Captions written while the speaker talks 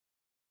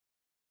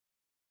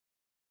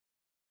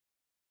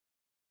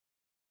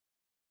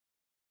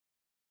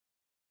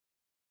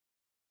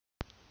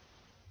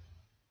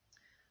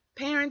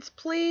Parents,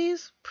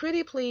 please,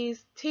 pretty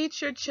please,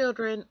 teach your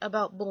children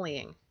about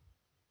bullying.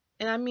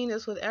 And I mean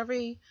this with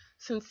every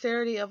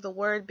sincerity of the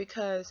word,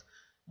 because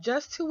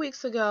just 2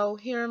 weeks ago,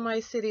 here in my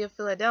city of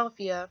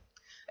Philadelphia,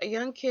 a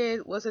young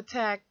kid was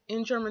attacked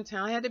in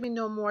Germantown. He had to be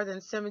no more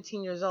than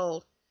 17 years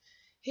old.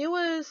 He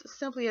was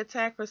simply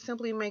attacked for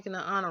simply making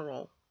an honor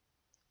roll.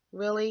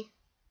 Really?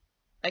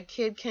 A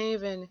kid can't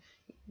even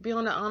be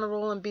on the honor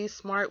roll and be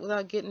smart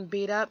without getting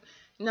beat up?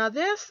 Now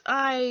this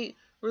I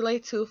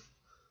relate to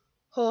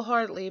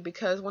wholeheartedly,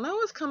 because when I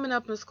was coming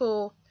up in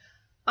school,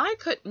 I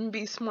couldn't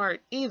be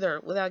smart either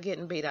without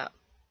getting beat up.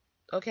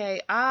 Okay,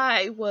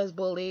 I was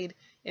bullied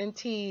and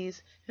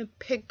teased and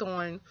picked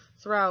on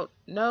throughout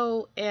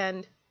no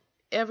end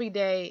every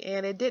day,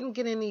 and it didn't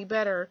get any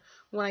better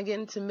when I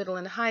get into middle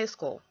and high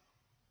school.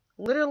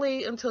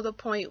 Literally until the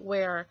point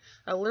where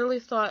I literally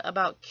thought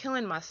about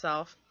killing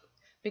myself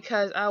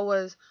because I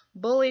was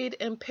bullied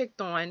and picked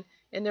on,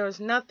 and there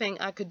was nothing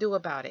I could do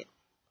about it.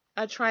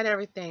 I tried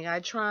everything. I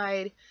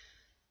tried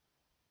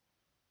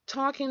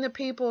talking to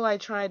people, I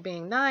tried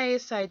being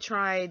nice, I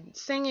tried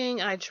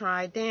singing, I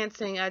tried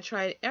dancing, I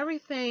tried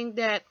everything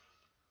that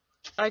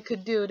I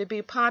could do to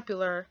be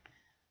popular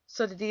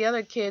so that the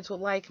other kids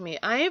would like me.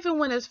 I even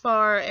went as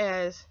far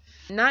as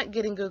not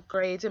getting good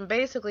grades and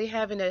basically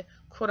having to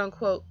quote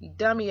unquote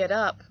dummy it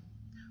up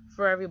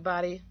for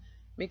everybody,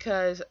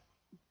 because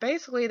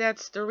basically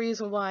that's the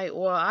reason why,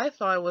 or I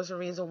thought it was the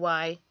reason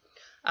why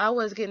I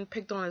was getting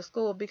picked on in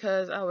school,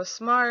 because I was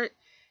smart,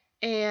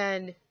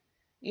 and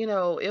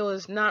it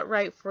was not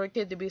right for a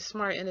kid to be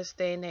smart in this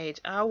day and age.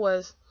 I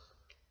was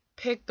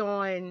picked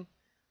on,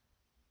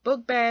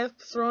 book bag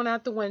thrown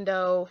out the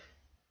window.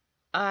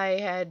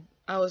 I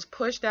was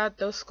pushed out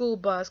the school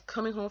bus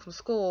coming home from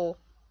school.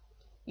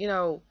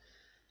 I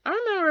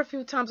remember a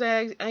few times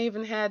I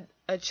even had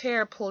a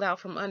chair pulled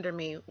out from under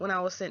me when I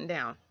was sitting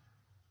down.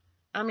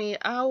 I mean,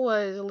 I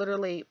was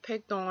literally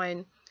picked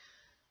on.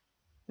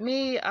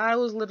 I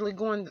was literally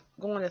going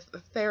to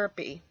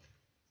therapy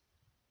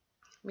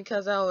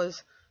because I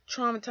was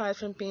traumatized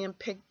from being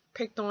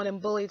picked on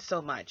and bullied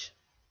so much.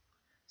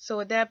 So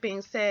with that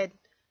being said,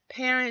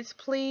 parents,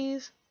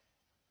 please,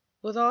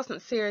 with all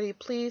sincerity,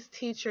 please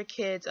teach your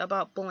kids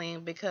about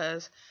bullying,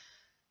 because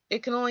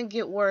it can only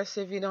get worse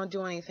if you don't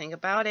do anything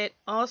about it.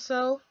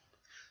 Also,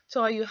 to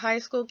all you high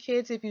school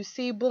kids, if you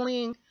see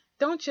bullying,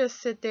 don't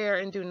just sit there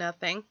and do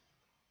nothing.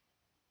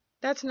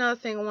 That's another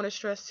thing I want to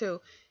stress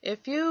too.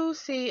 If you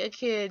see a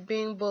kid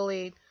being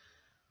bullied,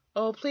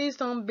 please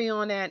don't be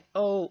on that,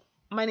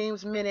 my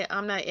name's Minute,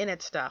 I'm not in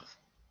it stuff.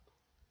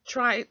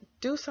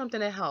 Do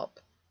something to help.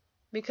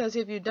 Because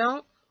if you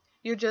don't,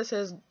 you're just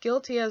as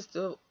guilty as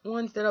the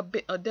ones that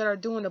are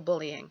doing the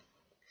bullying.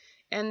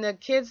 And the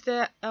kids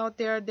that out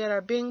there that are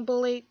being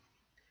bullied,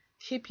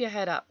 keep your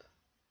head up.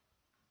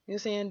 You're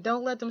saying,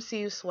 don't let them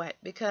see you sweat,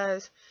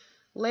 because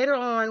later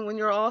on when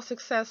you're all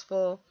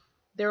successful,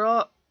 they're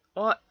all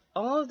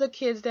of the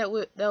kids that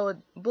would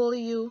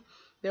bully you,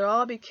 they'll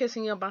all be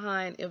kissing your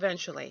behind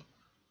eventually.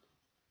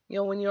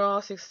 When you're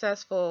all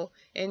successful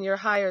and you're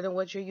higher than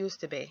what you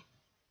used to be.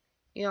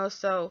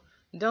 So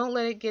don't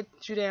let it get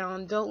you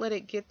down. Don't let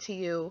it get to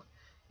you.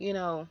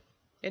 And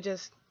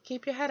just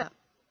keep your head up.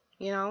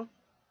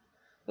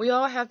 We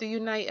all have to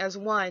unite as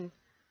one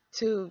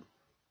to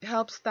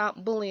help stop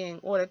bullying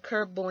or to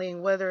curb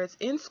bullying, whether it's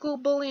in-school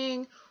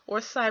bullying or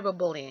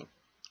cyberbullying.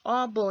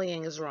 All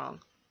bullying is wrong.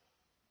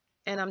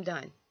 And I'm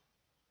done.